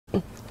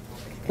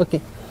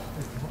Okay.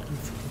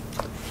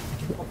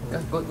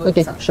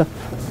 Okay, sure.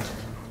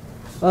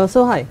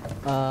 So hi,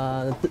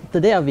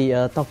 today I'll be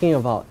talking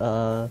about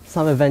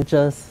some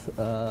adventures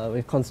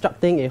with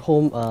constructing a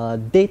home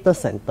data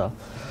center.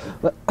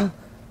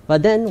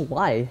 But then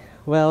why?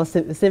 Well,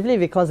 simply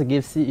because it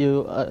gives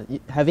you,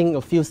 having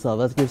a few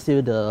servers gives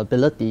you the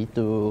ability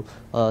to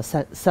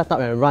set up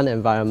and run an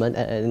environment,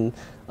 and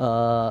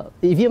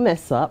if you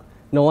mess up,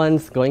 no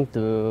one's going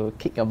to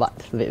kick your butt,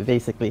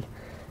 basically.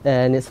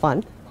 And it's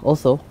fun,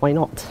 also, why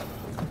not?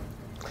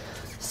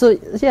 So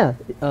yeah,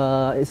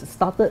 it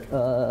started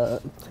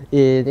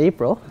in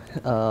April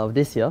of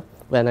this year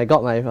when I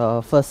got my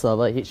first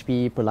server,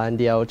 HP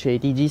Polandia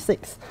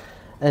TG6.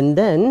 And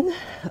then,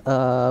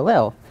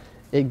 well,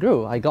 it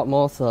grew. I got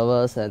more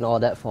servers and all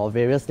that for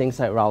various things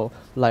like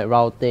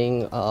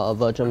routing,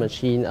 virtual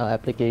machine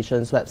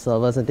applications, web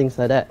servers and things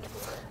like that.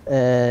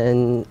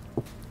 And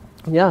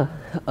yeah,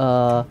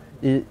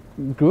 it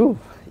grew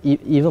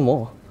even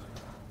more.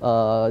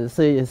 So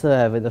you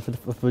have the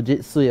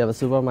Fujitsu, you have a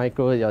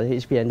Supermicro, you have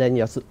HP, and then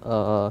you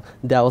have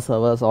Dell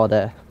servers all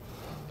there.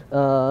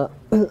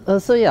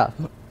 So yeah,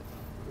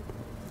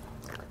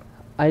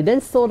 I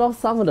then sold off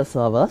some of the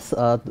servers.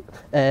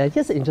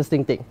 Here's the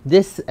interesting thing.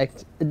 This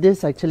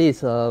actually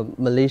is a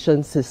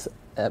Malaysian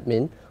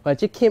sysadmin who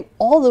actually came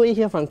all the way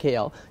here from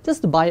KL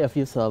just to buy a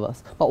few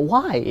servers. But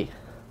why?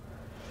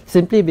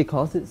 Simply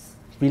because it's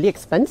really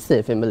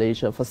expensive in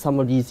Malaysia for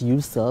some of these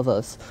used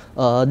servers.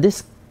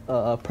 This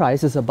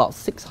price is about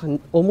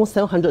almost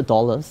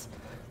 $700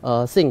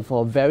 Sing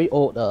for a very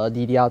old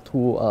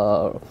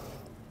DDR2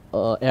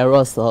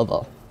 era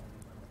server.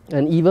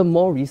 And even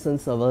more recent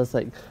servers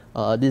like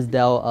this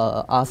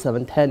Dell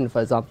R710,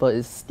 for example,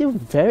 is still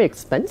very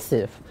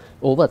expensive,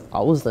 over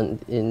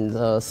 1,000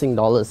 in Sing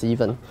dollars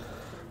even.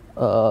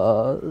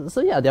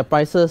 So yeah, their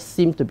prices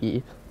seem to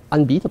be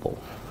unbeatable.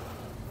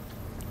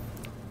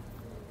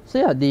 So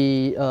yeah,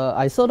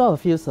 I sold out a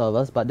few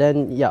servers, but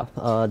then yeah,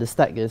 the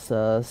stack is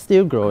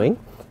still growing.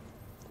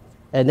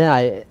 And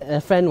then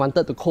a friend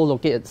wanted to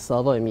co-locate a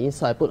server with me,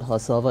 so I put her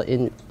server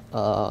in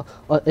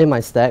my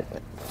stack.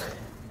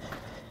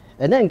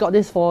 And then got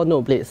this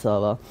 4-node blade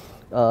server.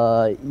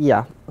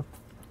 Yeah.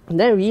 And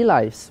then I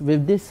realized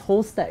with this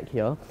whole stack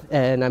here,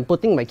 and I'm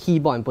putting my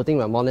keyboard, I'm putting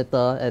my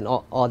monitor and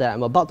all that,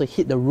 I'm about to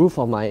hit the roof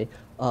of my,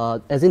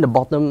 as in the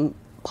bottom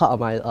part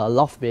of my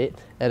loft bed,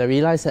 and I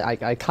realized that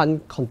I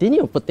can't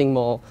continue putting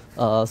more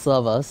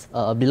servers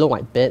below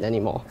my bed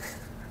anymore.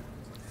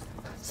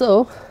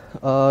 So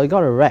I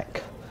got a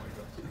rack.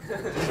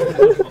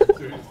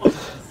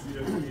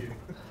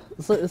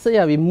 So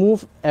yeah, we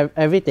moved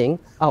everything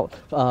out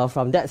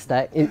from that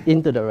stack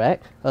into the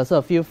rack. So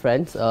a few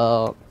friends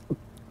were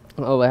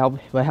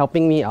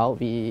helping me out.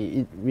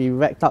 We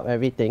racked up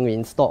everything. We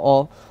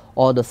installed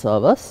all the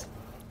servers.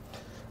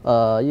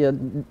 Yeah,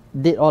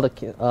 did all the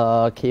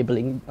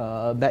cabling,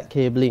 back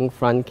cabling,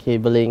 front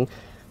cabling,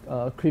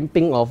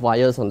 crimping of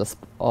wires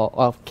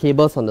of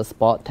cables on the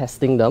spot,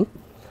 testing them.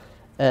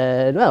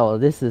 And well,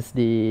 this is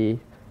the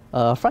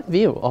front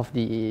view of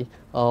the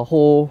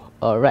whole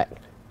rack.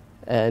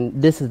 And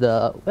this is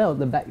the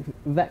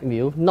back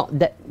view. Not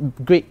that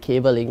great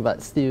cabling,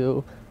 but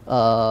still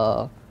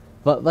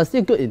but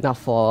still good enough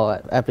for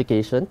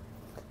application.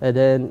 And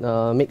then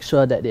make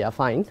sure that they are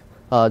fine.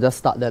 Just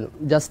start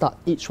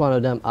each one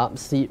of them up.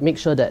 Make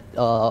sure that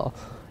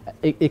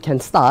it can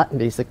start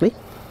basically.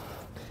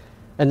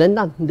 And then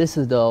done. This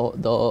is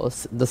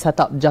the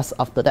setup just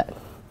after that.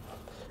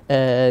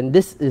 And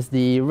this is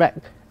the rack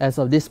as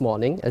of this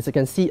morning. As you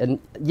can see,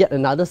 yet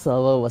another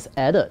server was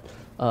added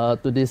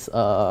to this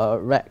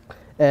rack,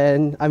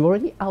 and I'm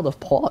already out of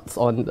ports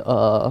on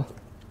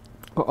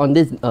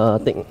this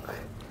thing.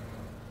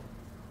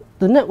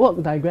 The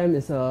network diagram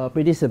is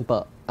pretty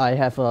simple. I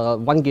have a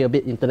 1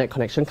 gigabit internet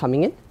connection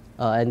coming in,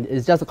 and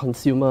it's just a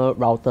consumer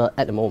router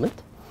at the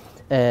moment.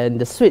 And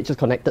the switch is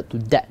connected to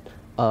that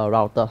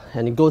router,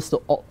 and it goes to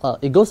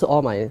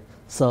all my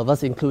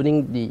servers,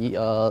 including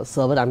the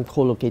server that I'm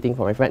co-locating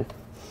for my friend.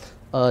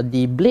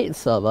 The Blade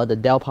server, the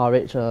Dell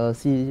PowerEdge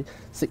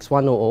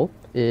C6100,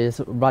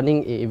 is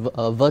running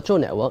a virtual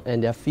network,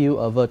 and there are a few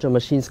virtual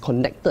machines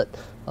connected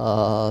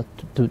that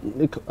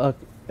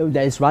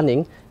is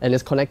running, and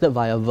is connected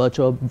via a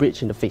virtual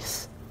bridge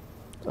interface.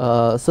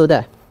 So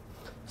there.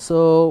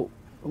 So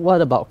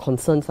what about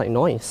concerns like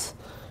noise?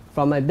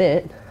 From my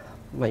bed,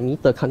 my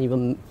meter can't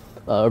even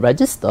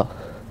register.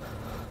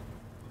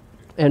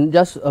 And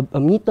just a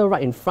meter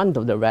right in front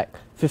of the rack,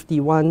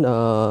 51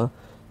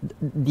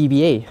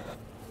 dBA.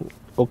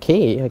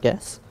 Okay, I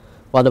guess.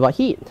 What about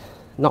heat?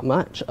 Not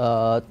much.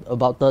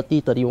 About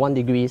 30-31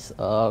 degrees,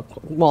 more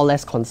or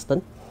less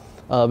constant,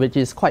 which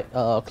is quite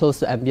close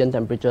to ambient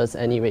temperatures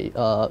anyway,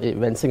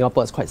 when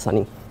Singapore is quite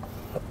sunny.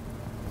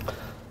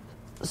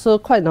 So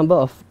quite a number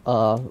of,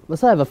 so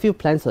I have a few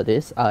plans for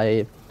this.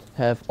 I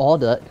have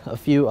ordered a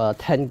few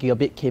 10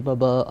 gigabit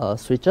capable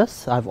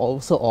switches. I've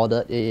also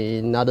ordered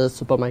another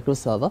Supermicro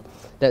server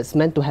that's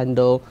meant to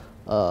handle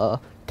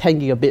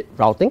 10 gigabit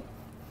routing.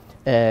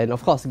 And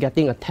of course,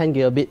 getting a 10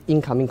 gigabit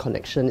incoming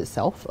connection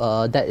itself,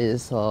 that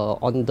is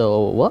on the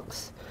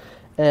works.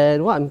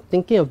 And what I'm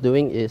thinking of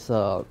doing is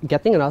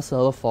getting another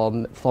server for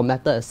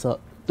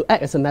to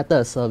act as a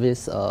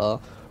meta-as-service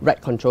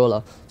rack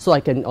controller, so I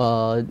can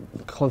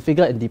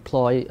configure and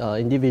deploy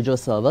individual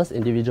servers,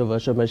 individual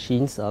virtual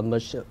machines,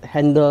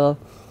 handle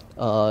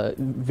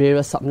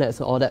various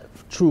subnets, all that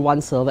through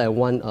one server and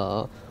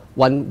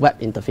one web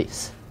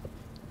interface.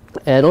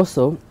 And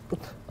also,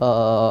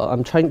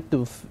 I'm trying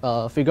to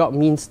figure out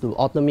means to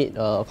automate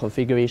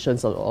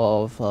configurations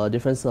of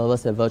different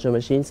servers and virtual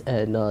machines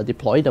and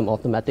deploy them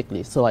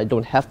automatically, so I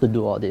don't have to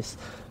do all this.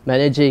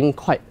 Managing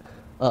quite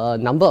a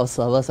number of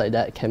servers like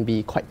that can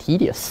be quite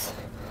tedious.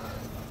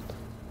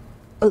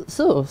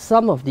 So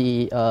some of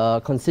the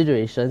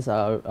considerations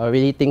are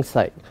really things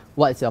like,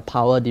 what is your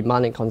power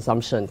demand and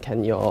consumption?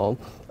 Can your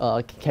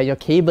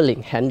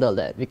cabling handle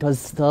that? Because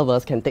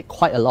servers can take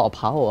quite a lot of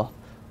power.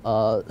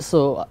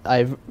 So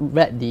I've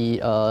read the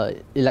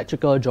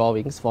electrical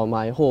drawings for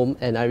my home,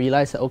 and I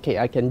realized that, okay,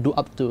 I can do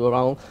up to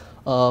around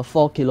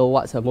 4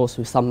 kilowatts at most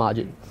with some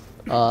margin.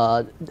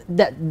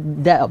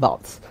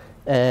 Thereabouts.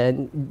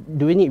 And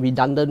do we need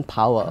redundant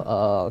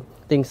power?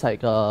 Things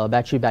like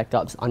battery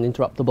backups,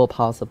 uninterruptible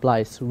power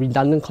supplies,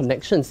 redundant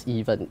connections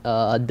even,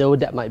 though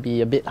that might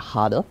be a bit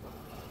harder.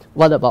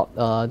 What about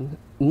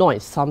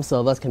noise? Some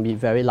servers can be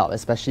very loud,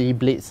 especially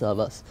blade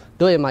servers.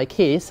 Though in my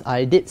case,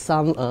 I did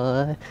some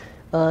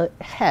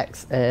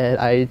hacks, and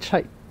I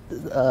tried,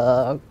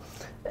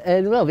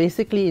 and well,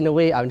 basically in a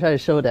way, I'm trying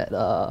to show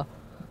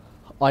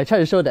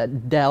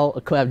that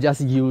Dell could have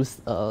just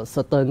used a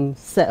certain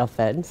set of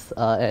fans,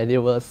 and it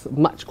was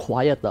much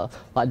quieter.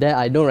 But then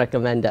I don't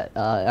recommend that.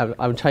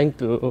 I'm trying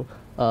to.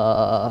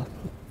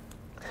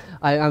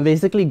 I'm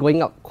basically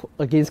going up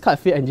against quite a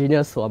few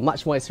engineers who are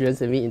much more experienced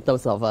than me in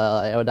terms of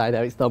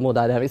aerodynamics,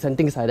 thermodynamics, and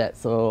things like that.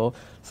 So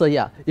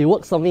yeah, it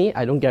works for me.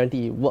 I don't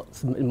guarantee it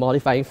works.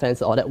 Modifying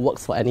fans or that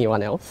works for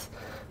anyone else.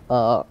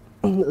 So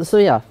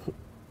yeah.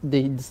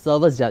 The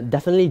servers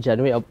definitely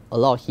generate a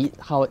lot of heat.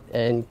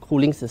 And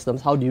cooling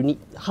systems, how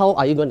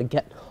are you going to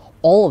get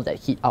all of that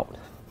heat out?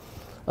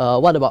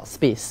 What about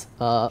space?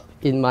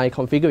 In my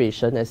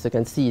configuration, as you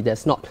can see,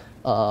 there's not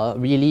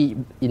really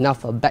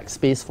enough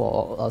backspace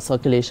for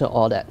circulation,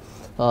 all that.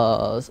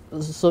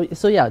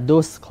 So yeah,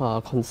 those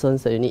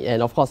concerns that you need,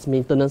 and of course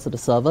maintenance of the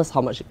servers,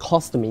 how much it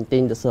costs to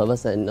maintain the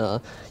servers,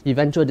 and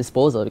eventual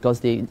disposal,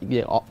 because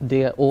they're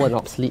old and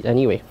obsolete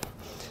anyway.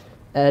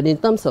 And in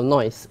terms of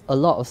noise, a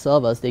lot of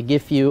servers, they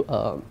give you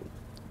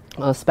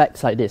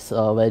specs like this,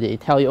 where they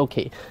tell you,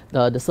 okay,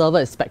 the server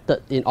is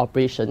expected in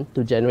operation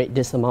to generate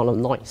this amount of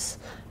noise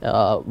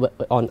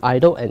on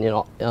idle and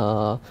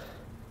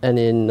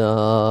in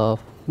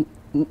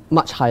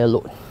much higher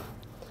load.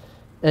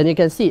 And you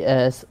can see,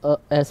 as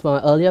my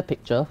earlier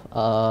picture,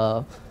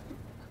 I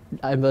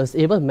was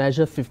able to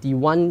measure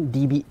 51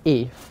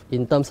 dBA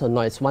in terms of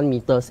noise, 1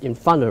 meters in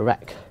front of the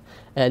rack.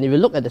 And if you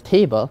look at the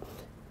table,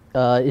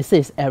 it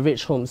says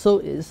average home, so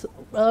it's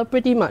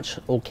pretty much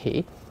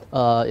okay.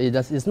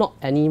 It's not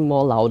any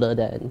more louder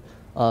than,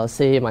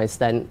 say, my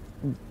stand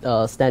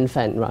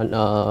fan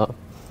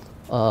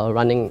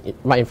running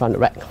right in front of the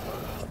rack.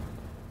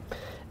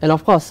 And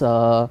of course,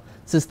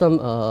 system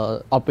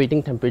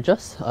operating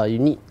temperatures. You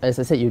need, as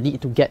I said, you need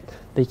to get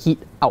the heat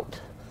out.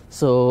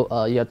 So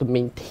you have to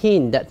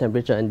maintain that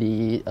temperature, and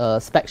the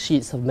spec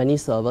sheets of many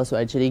servers will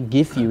actually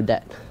give you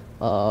that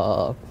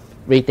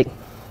rating.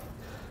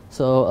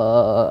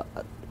 So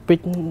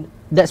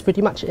that's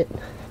pretty much it.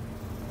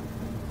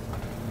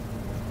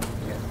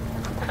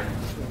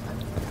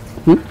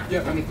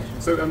 Yeah.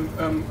 So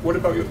what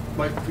about your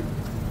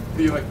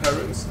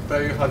parents?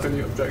 They had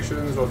any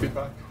objections or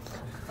feedback?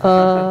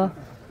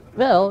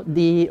 Well,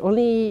 the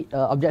only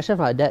objection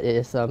from my dad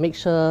is make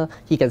sure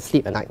he can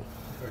sleep at night.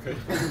 Okay.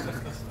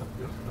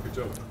 Good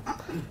job.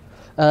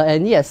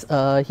 And yes,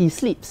 he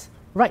sleeps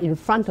right in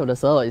front of the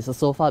server. It's a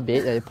sofa bed,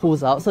 and it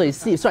pulls out, so he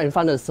sleeps right in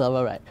front of the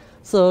server, right?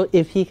 So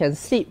if he can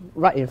sleep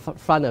right in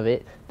front of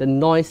it, the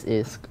noise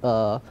is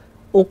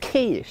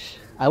okay-ish.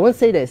 I won't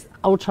say that it's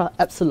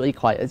absolutely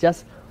quiet. It's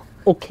just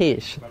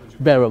okay-ish,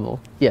 bearable.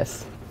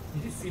 Yes.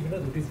 Is it similar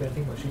to this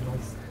vending machine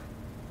noise?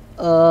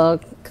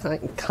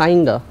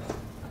 Kinda.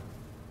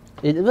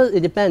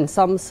 It depends.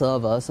 Some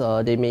servers,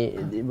 they may,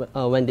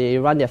 when they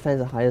run their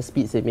fans at higher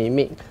speeds, they may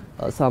make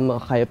some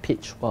higher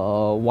pitch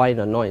whine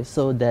or noise.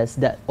 So there's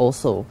that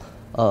also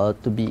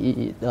to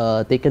be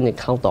taken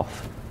account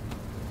of.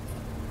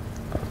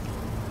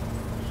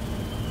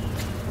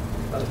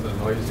 That's the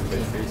noise you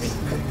may face.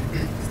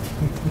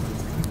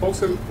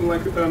 Also,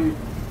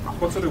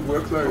 what sort of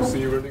workloads are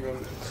you running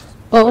on?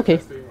 Oh, okay.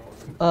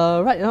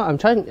 Right now, I'm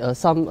trying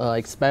some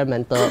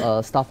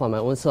experimental stuff on my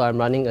own. So I'm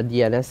running a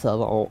DNS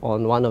server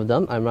on one of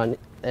them.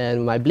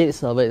 And my Blade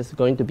server is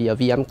going to be a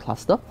VM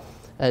cluster.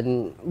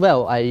 And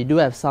well, I do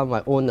have some of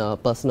my own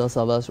personal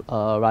servers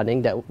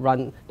running that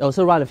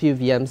also run a few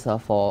VMs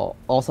for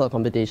all sorts of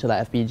computation,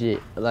 like FPGA,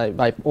 like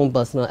my own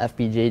personal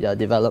FPGA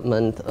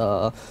development,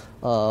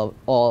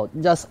 or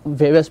just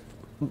various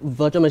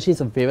virtual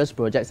machines of various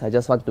projects I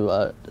just want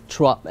to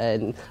throw up,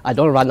 and I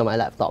don't run on my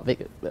laptop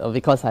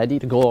because I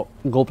need to go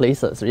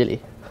places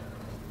really.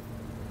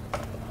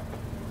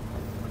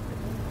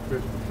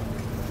 Good.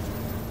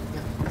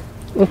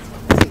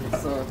 Yeah.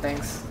 So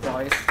thanks,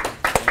 Joyce.